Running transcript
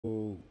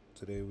So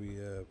today we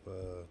have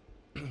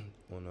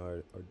on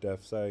our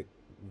deaf site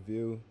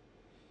review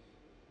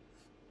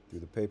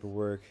through the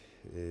paperwork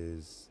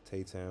is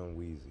Taytown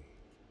Weezy.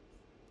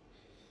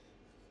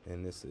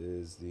 And this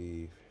is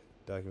the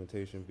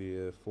documentation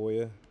via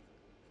FOIA.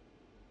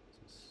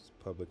 It's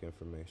public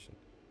information.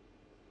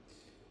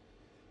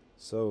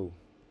 So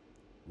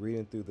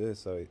reading through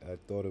this, I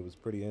thought it was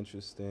pretty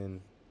interesting.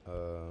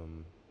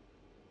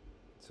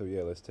 So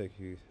yeah, let's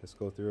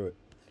go through it.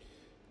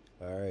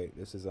 All right,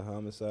 this is a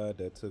homicide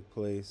that took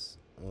place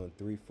on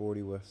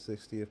 340 West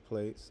 60th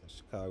Place,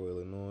 Chicago,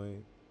 Illinois,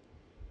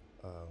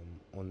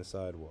 on the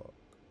sidewalk.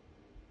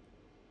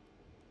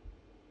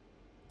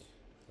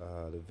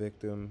 The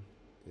victim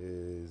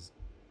is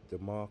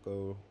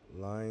DeMarco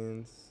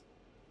Lyons,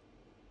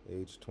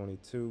 age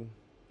 22, was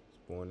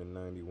born in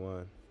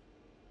 91.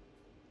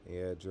 He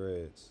had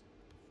dreads.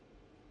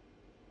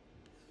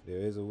 There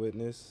is a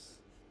witness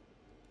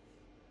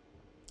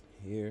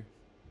here,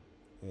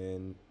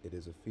 and it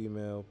is a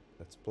female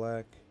that's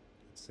black,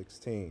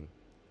 16.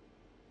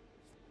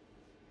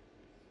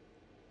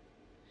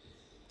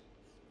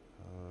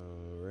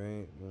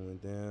 Alright, rolling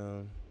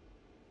down.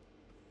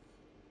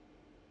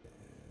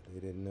 They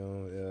didn't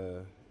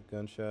know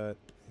gunshot,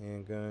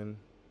 handgun.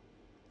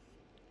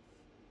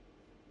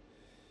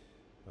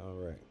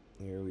 Alright,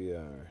 here we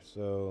are.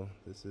 So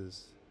this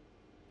is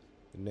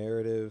the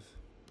narrative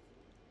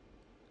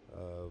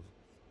of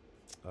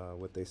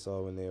what they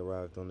saw when they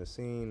arrived on the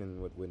scene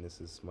and what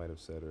witnesses might have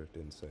said or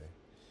didn't say.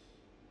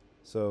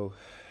 So,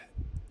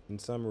 in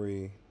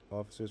summary,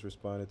 officers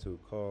responded to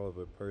a call of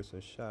a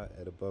person shot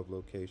at above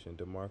location.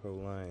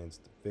 DeMarco Lyons,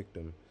 the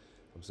victim,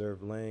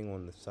 observed laying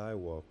on the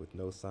sidewalk with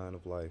no sign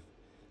of life.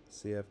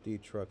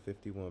 CFD truck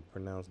 51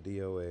 pronounced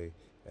DOA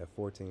at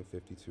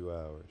 14:52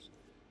 hours.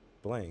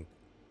 Blank,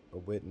 a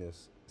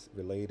witness,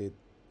 related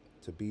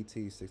to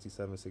BT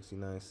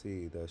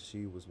 6769C that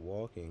she was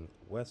walking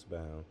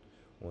westbound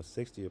on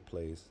 60th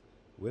Place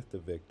with the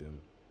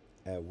victim,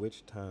 at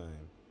which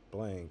time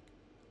blank,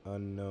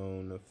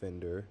 unknown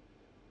offender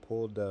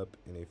pulled up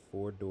in a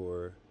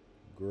four-door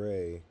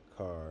gray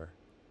car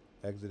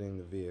exiting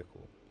the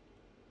vehicle.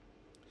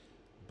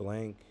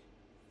 Blank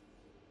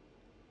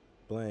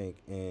blank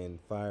and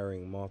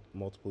firing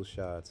multiple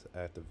shots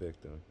at the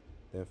victim,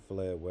 then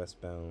fled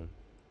westbound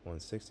on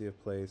 60th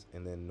Place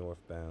and then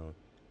northbound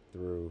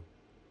through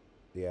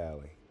the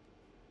alley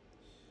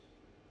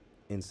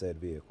in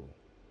said vehicle.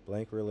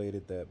 Blank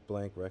related that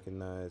blank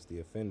recognized the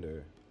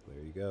offender.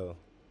 There you go.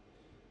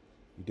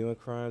 You doing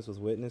crimes with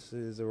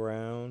witnesses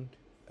around,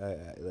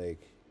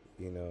 like,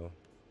 you know,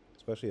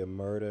 especially a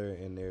murder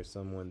and there's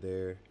someone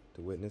there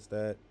to witness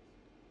that.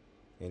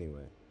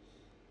 Anyway,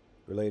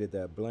 related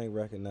that blank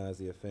recognized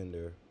the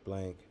offender,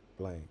 blank,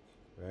 blank,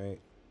 right?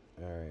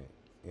 All right,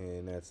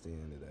 and that's the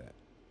end of that.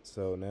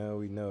 So now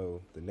we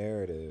know the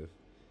narrative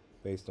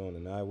based on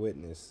an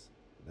eyewitness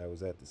that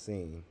was at the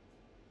scene,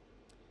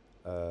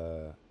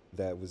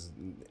 that was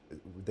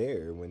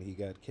there when he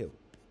got killed.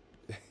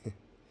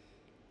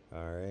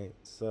 All right,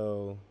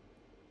 so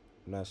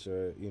I'm not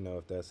sure,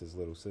 if that's his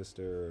little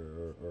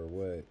sister or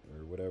what,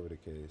 or whatever the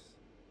case.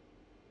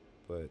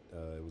 But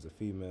it was a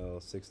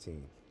female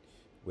 16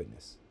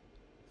 witness.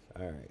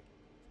 All right,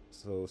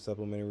 so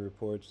supplementary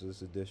reports,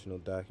 this additional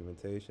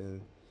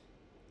documentation.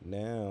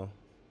 Now,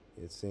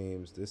 it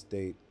seems this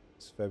date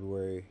is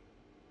February,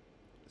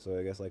 so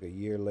I guess like a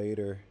year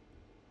later,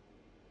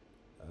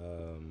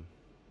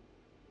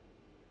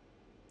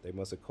 they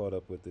must have caught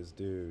up with this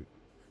dude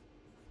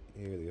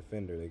here, the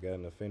offender. They got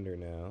an offender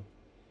now,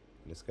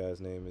 and this guy's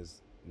name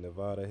is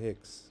Nevada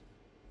Hicks,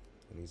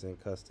 and he's in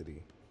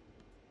custody.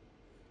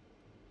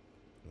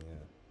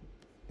 Yeah,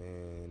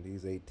 and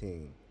he's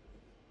 18.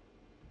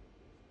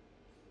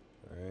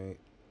 All right.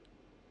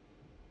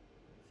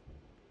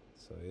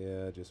 So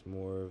yeah, just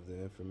more of the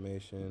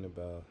information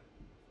about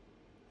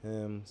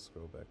him.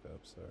 Scroll back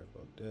up. Sorry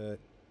about that.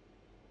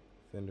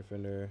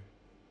 Fender.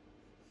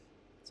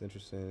 It's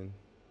interesting.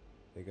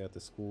 They got the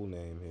school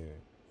name here.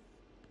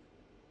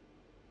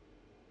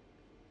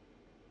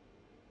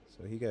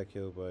 So he got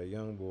killed by a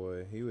young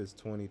boy. He was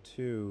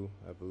 22,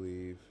 I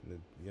believe. And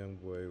the young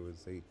boy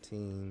was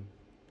 18.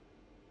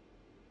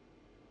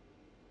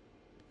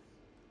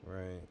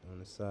 Right on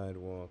the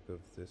sidewalk of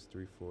this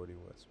 340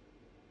 West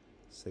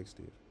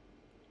 60th.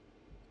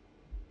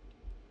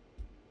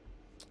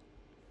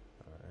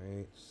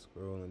 Alright,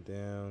 scrolling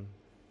down.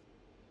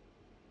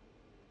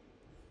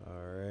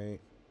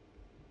 Alright.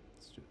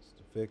 It's just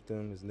the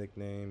victim. His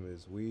nickname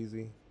is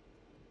Weezy.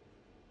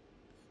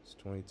 He's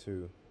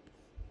 22.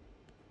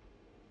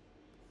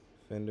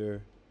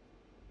 Offender,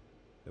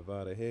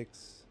 Nevada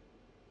Hicks.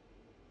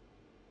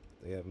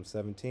 They have him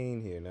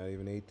 17 here, not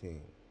even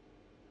 18.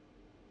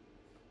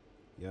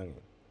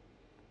 Youngin.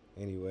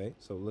 Anyway,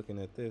 so looking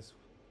at this,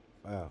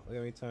 wow, look how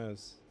many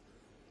times.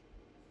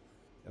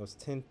 That's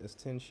 10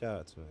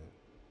 shots, man.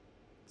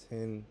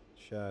 10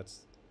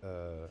 shots,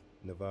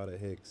 Nevada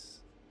Hicks,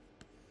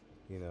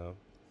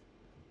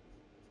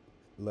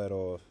 let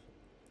off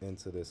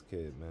into this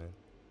kid, man.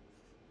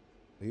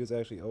 He was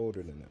actually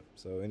older than them.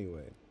 So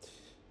anyway,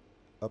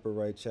 Upper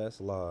right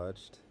chest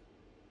lodged.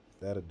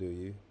 That'll do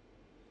you.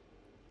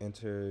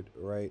 Entered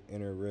right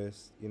inner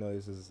wrist. You know,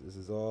 this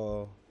is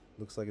all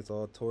looks like it's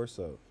all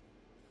torso.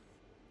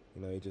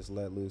 You know, he just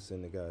let loose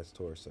in the guy's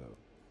torso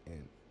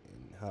and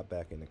hop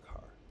back in the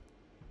car.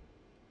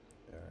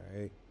 All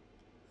right.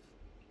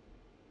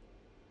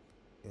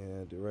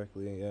 And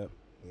directly, yep.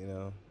 You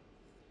know,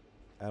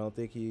 I don't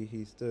think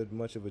he stood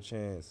much of a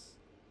chance.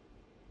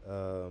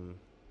 Um,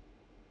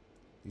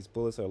 these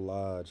bullets are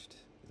lodged.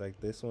 Like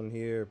this one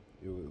here,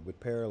 it would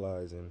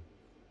paralyze him.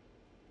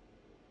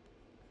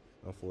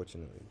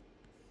 Unfortunately.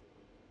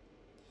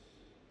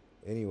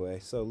 Anyway,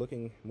 so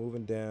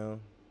moving down,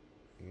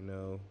 you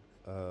know,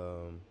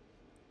 um,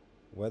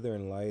 weather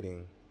and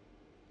lighting.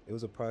 It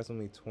was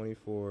approximately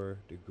 24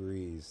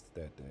 degrees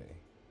that day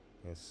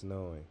and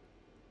snowing.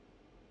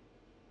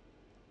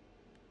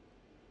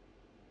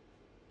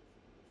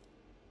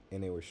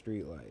 And there were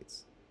street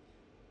lights.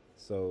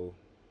 So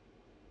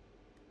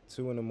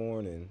 2 in the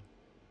morning,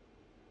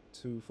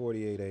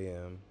 2:48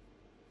 a.m.,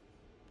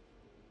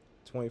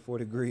 24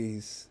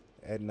 degrees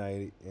at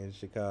night in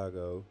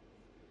Chicago.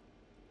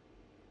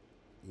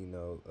 You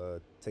know,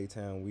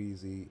 Taytown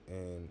Weezy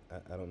and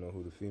I don't know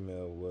who the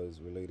female was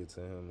related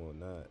to him or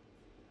not,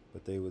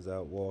 but they was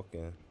out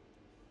walking,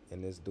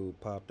 and this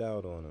dude popped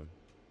out on him.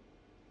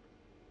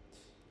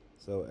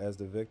 So as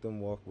the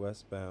victim walked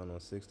westbound on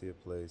 60th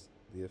Place,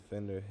 the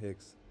offender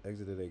Hicks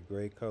exited a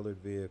gray-colored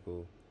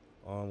vehicle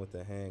armed with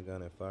a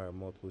handgun and fired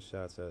multiple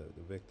shots at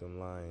the victim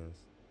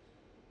Lyons,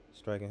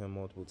 striking him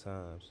multiple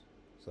times.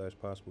 Slash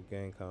possible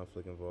gang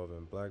conflict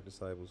involving black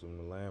disciples from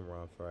the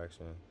Lamron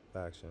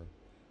faction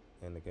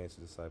and the gangster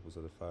disciples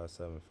of the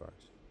 5-7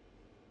 faction.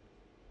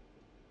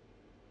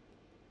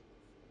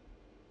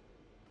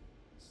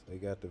 So they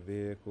got the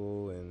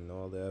vehicle and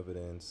all the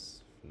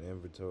evidence, from the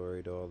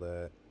inventory to all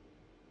that.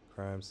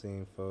 Crime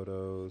scene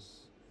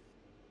photos.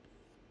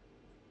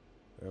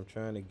 What I'm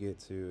trying to get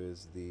to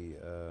is the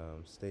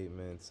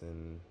statements,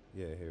 and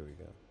yeah, here we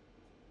go.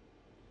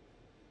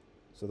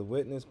 So the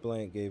witness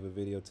blank gave a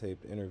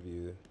videotaped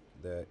interview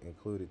that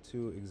included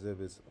 2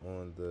 exhibits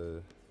on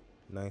the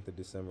 9th of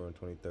December in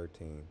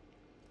 2013.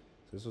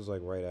 So this was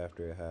like right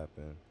after it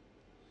happened.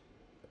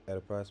 At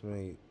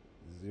approximately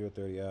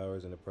 0:30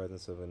 hours in the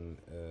presence of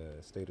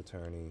a state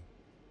attorney,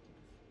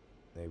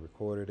 they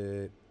recorded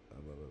it.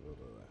 Blah, blah, blah,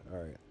 blah.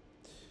 All right.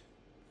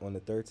 On the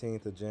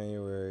 13th of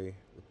January,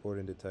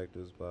 reporting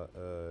detectives by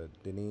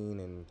Deneen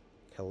and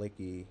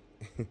Kalicki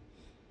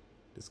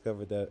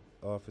discovered that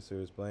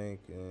officers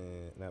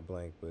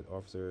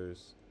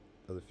officers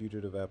of the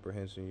Fugitive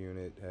Apprehension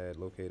Unit had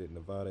located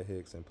Nevada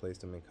Hicks and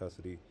placed him in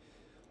custody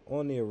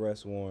on the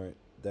arrest warrant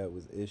that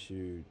was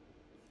issued,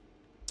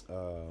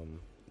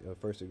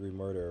 first-degree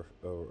murder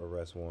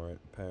arrest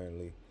warrant,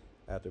 apparently.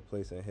 After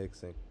placing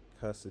Hicks in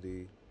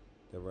custody,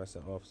 the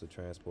arresting officer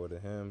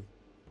transported him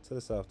to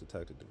the South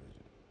Detective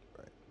Division.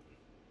 Right.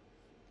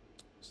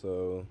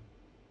 So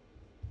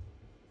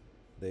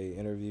they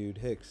interviewed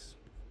Hicks.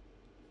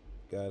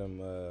 Got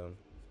him,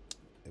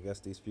 I guess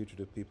these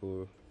fugitive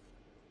people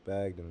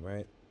bagged him,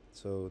 right?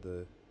 So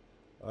the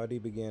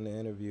RD began the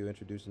interview,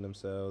 introducing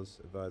themselves,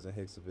 advising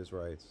Hicks of his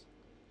rights.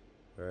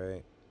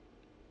 Right?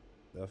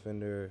 The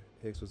offender,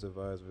 Hicks, was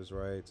advised of his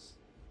rights.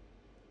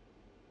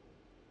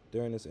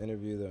 During this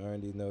interview, the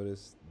R&D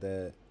noticed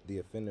that the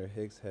offender,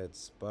 Hicks, had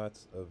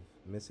spots of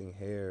missing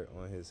hair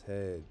on his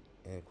head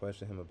and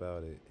questioned him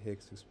about it.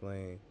 Hicks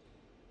explained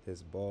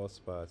his bald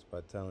spots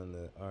by telling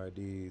the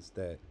RDs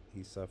that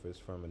he suffers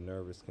from a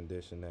nervous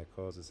condition that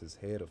causes his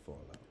hair to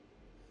fall out.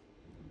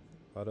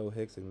 Although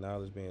Hicks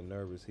acknowledged being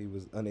nervous, he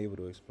was unable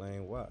to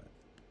explain why.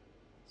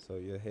 So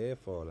your hair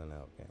falling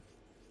out, gang.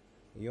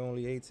 You're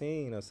only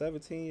 18 or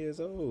 17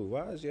 years old.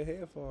 Why is your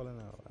hair falling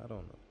out? I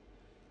don't know.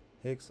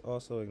 Hicks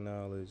also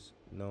acknowledged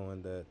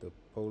knowing that the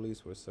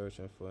police were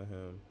searching for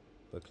him,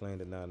 but claimed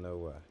to not know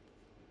why.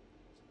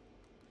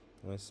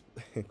 When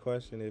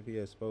questioned if he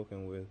had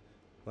spoken with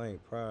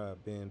blank prior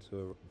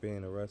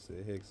being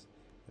arrested, Hicks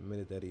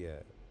admitted that he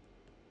had.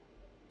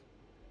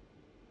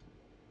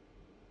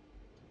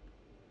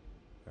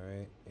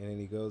 Alright, and then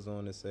he goes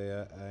on to say,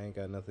 I ain't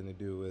got nothing to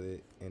do with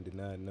it and did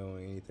not know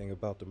anything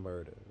about the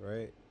murder,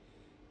 right?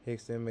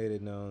 Hicks then made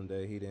it known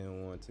that he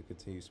didn't want to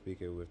continue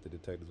speaking with the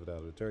detectives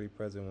without an attorney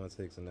present. Once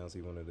Hicks announced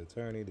he wanted an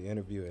attorney, the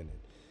interview ended.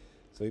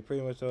 So he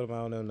pretty much told him, I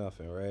don't know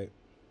nothing, right?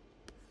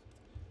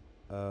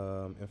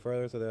 And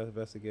further to that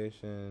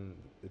investigation,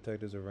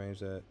 detectives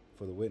arranged that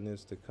for the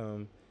witness to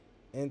come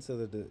into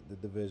the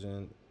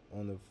division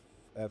on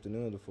the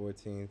afternoon of the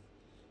 14th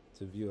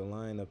to view a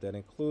lineup that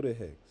included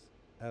Hicks.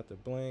 After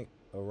blank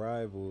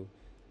arrival,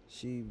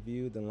 she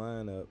viewed the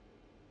lineup.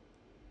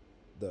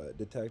 The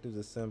detectives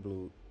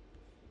assembled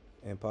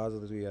and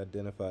positively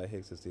identified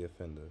Hicks as the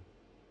offender.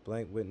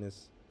 Blank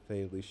witness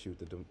fatally shoot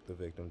the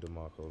victim,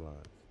 DeMarco Line.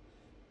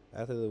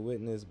 After the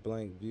witness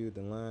blank viewed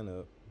the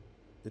lineup,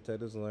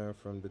 detectives learned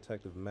from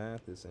Detective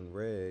Mathis and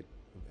Red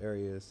of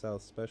Area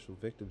South Special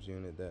Victims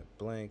Unit that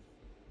blank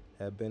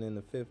had been in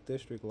the 5th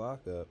District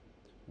lockup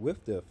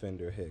with the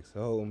offender Hicks.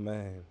 Oh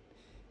man.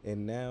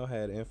 and now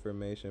had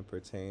information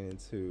pertaining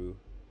to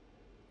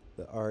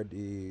the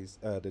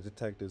the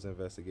detective's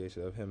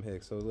investigation of him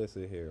Hicks. So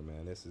listen here,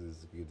 man. This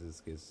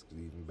gets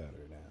even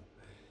better now.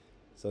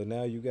 So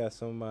now you got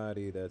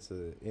somebody that's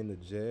in the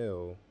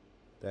jail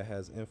that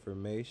has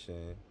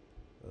offender,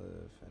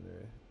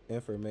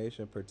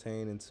 information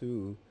pertaining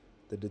to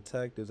the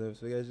detective's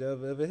investigation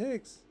of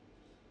Hicks.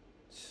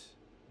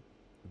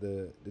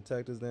 The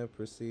detectives then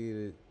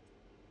proceeded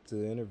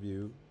to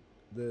interview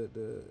the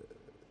the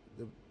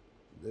the,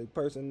 the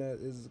person that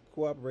is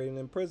cooperating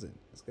in prison.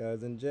 This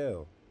guy's in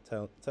jail.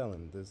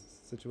 Telling this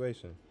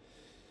situation.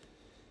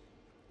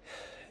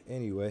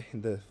 Anyway,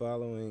 the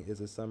following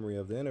is a summary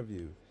of the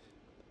interview.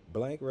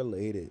 Blank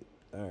related.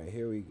 All right,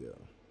 here we go.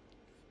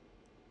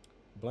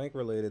 Blank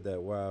related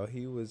that while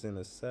he was in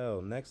a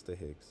cell next to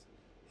Hicks,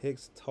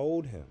 Hicks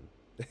told him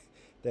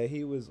that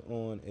he was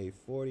on a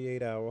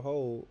 48-hour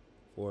hold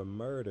for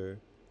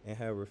murder and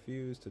had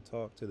refused to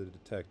talk to the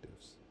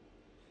detectives.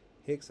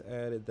 Hicks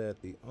added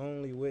that the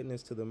only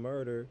witness to the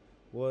murder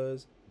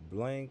was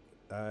blank.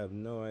 I have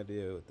no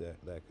idea what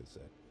that could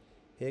say.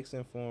 Hicks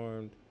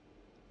informed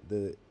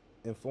the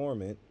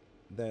informant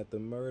that the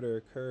murder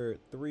occurred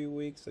 3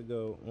 weeks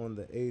ago on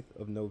the 8th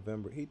of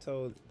November. He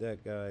told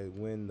that guy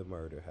when the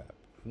murder happened,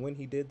 when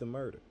he did the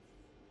murder.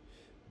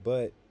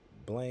 But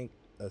blank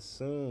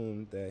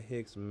assumed that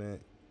Hicks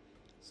meant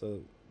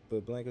so.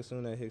 But blank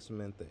assumed that Hicks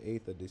meant the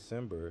 8th of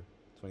December,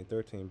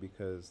 2013,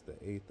 because the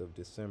 8th of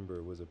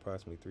December was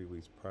approximately 3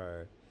 weeks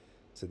prior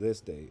to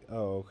this date.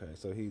 Oh, okay.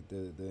 So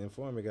the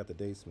informant got the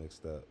dates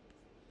mixed up.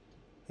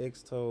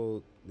 Hicks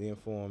told the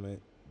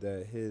informant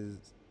that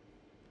his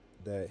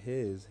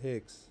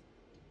Hicks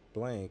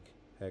blank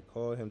had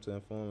called him to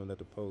inform him that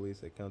the police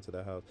had come to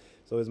the house.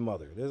 So his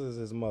mother, this is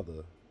his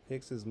mother.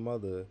 Hicks's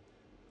mother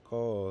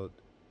called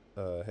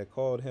had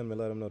called him to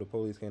let him know the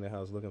police came to the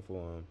house looking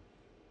for him,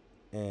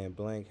 and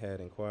blank had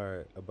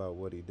inquired about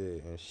what he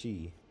did, and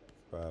she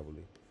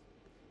probably.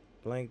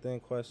 Blank then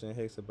questioned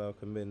Hicks about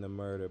committing the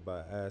murder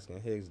by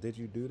asking Hicks, "Did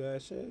you do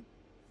that shit?"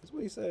 That's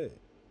what he said.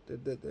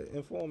 The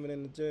informant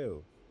in the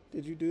jail.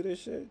 "Did you do this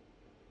shit?"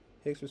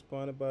 Hicks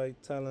responded by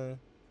telling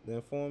the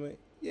informant,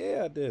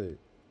 "Yeah, I did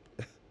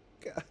it."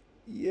 God,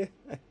 yeah,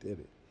 I did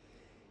it.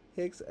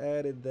 Hicks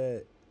added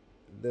that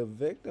the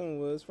victim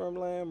was from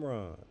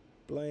Lamron.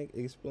 Blank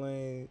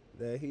explained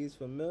that he's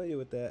familiar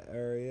with that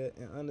area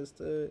and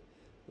understood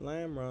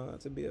Lamron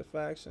to be a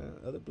faction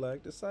of the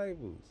Black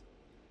Disciples.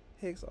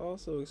 Hicks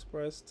also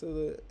expressed to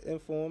the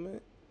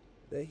informant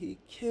that he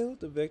killed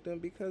the victim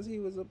because he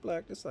was a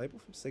Black disciple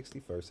from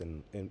 61st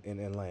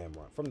in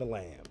Lamron, from the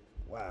Lamb.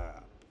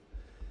 Wow.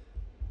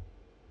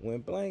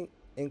 When Blank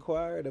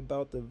inquired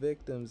about the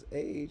victim's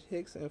age,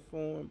 Hicks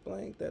informed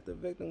Blank that the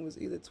victim was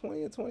either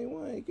 20 or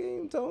 21.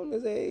 He told him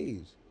his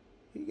age.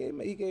 He gave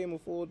him a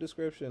full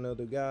description of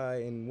the guy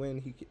and when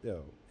he.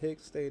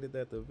 Hicks stated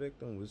that the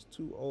victim was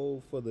too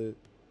old for the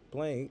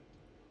Blank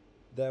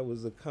that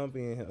was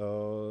accompanying him.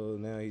 Oh,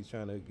 now he's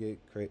trying to get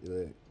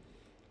crazy.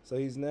 So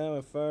he's now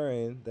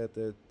inferring that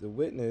the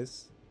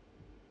witness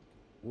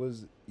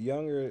was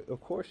younger.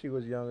 Of course, she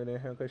was younger than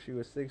him because she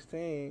was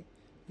 16.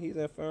 He's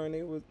inferring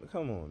it was.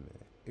 Come on,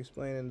 man.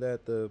 Explaining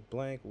that the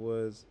blank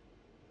was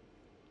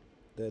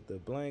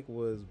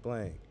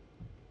blank.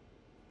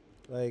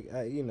 Like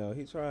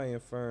he tried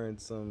inferring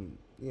some,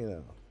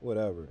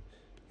 whatever.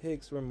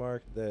 Hicks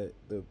remarked that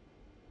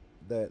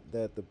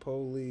the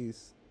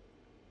police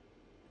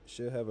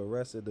should have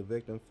arrested the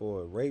victim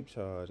for a rape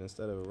charge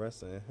instead of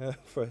arresting him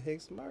for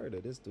Hicks'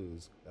 murder. This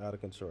dude's out of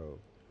control.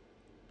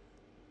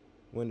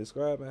 When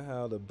describing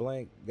how the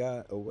blank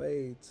got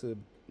away to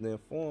the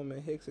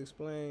informant, Hicks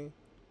explained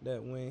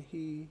that when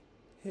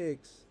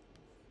Hicks,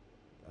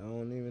 I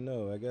don't even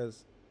know,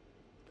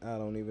 I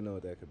don't even know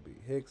what that could be.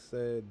 Hicks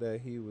said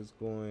that he was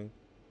going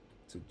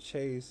to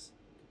chase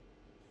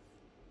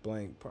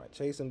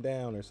him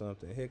down or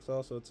something. Hicks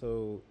also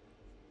told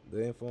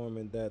the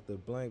informant that the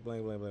blank,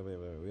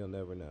 we'll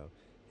never know.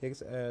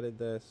 Hicks added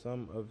that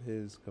some of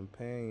his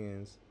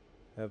companions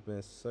have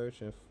been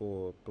searching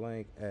for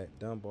blank at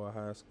Dunbar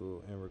High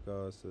School in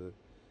regards to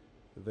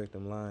the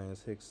victim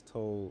Lyons. Hicks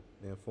told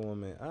the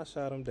informant, "I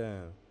shot him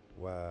down."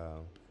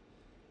 Wow.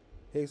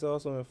 Hicks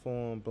also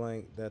informed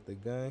blank that the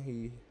gun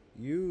he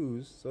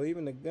used, so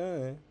even the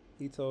gun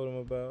he told him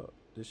about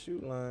the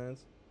shoot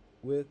Lyons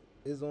with,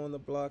 is on the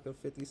block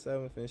of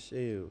 57th and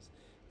Shields.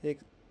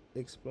 Hicks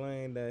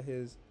explained that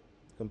his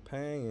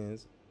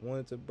companions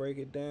wanted to break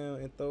it down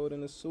and throw it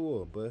in the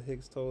sewer, but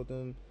Hicks told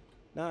them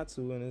not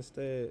to and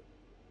instead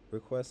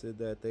requested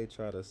that they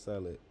try to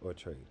sell it or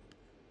trade it.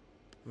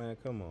 Man,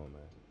 come on,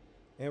 man.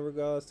 In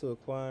regards to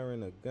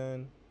acquiring a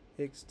gun,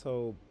 Hicks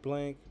told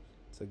blank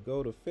to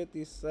go to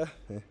 57,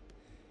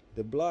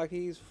 the block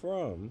he's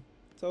from.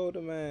 Told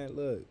the man,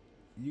 "Look,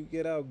 you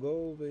get out,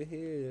 go over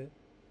here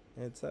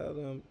and tell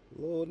them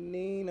Lil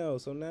Nino."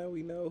 So now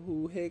we know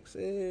who Hicks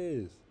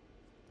is.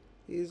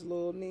 He's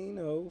Lil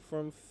Nino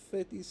from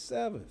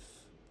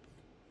 57th.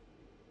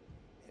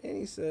 And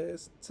he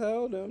says,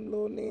 "Tell them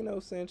Lil Nino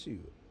sent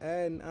you."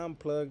 And I'm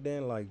plugged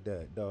in like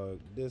that, dog.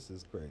 This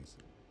is crazy.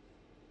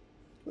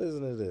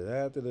 Listen to this.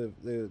 After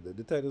the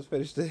detectives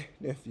finished their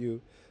interview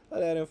of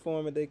that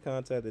informant, they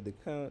contacted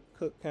the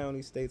Cook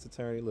County State's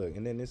attorney. Look,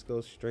 and then this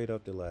goes straight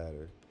up the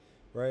ladder,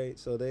 right?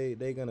 So they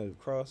gonna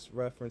cross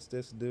reference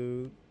this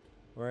dude,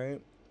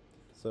 right?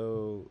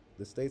 So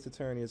the state's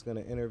attorney is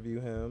gonna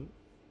interview him,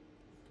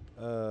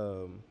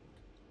 um,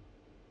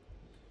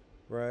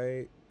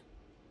 right?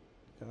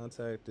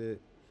 Contacted,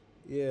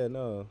 yeah,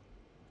 no,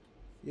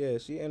 yeah,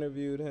 she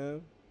interviewed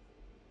him,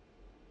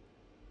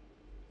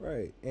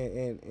 right?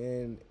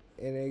 And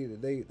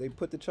they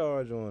put the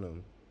charge on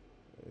him.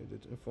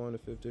 Informed the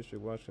Fifth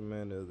District Washington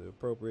man of the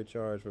appropriate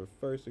charge for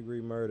first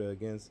degree murder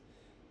against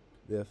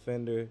the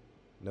offender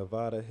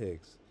Nevada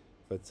Hicks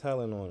for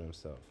telling on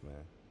himself,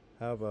 man.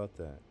 How about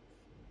that?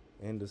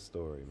 End of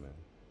story, man.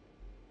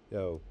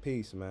 Yo,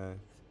 peace,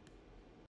 man.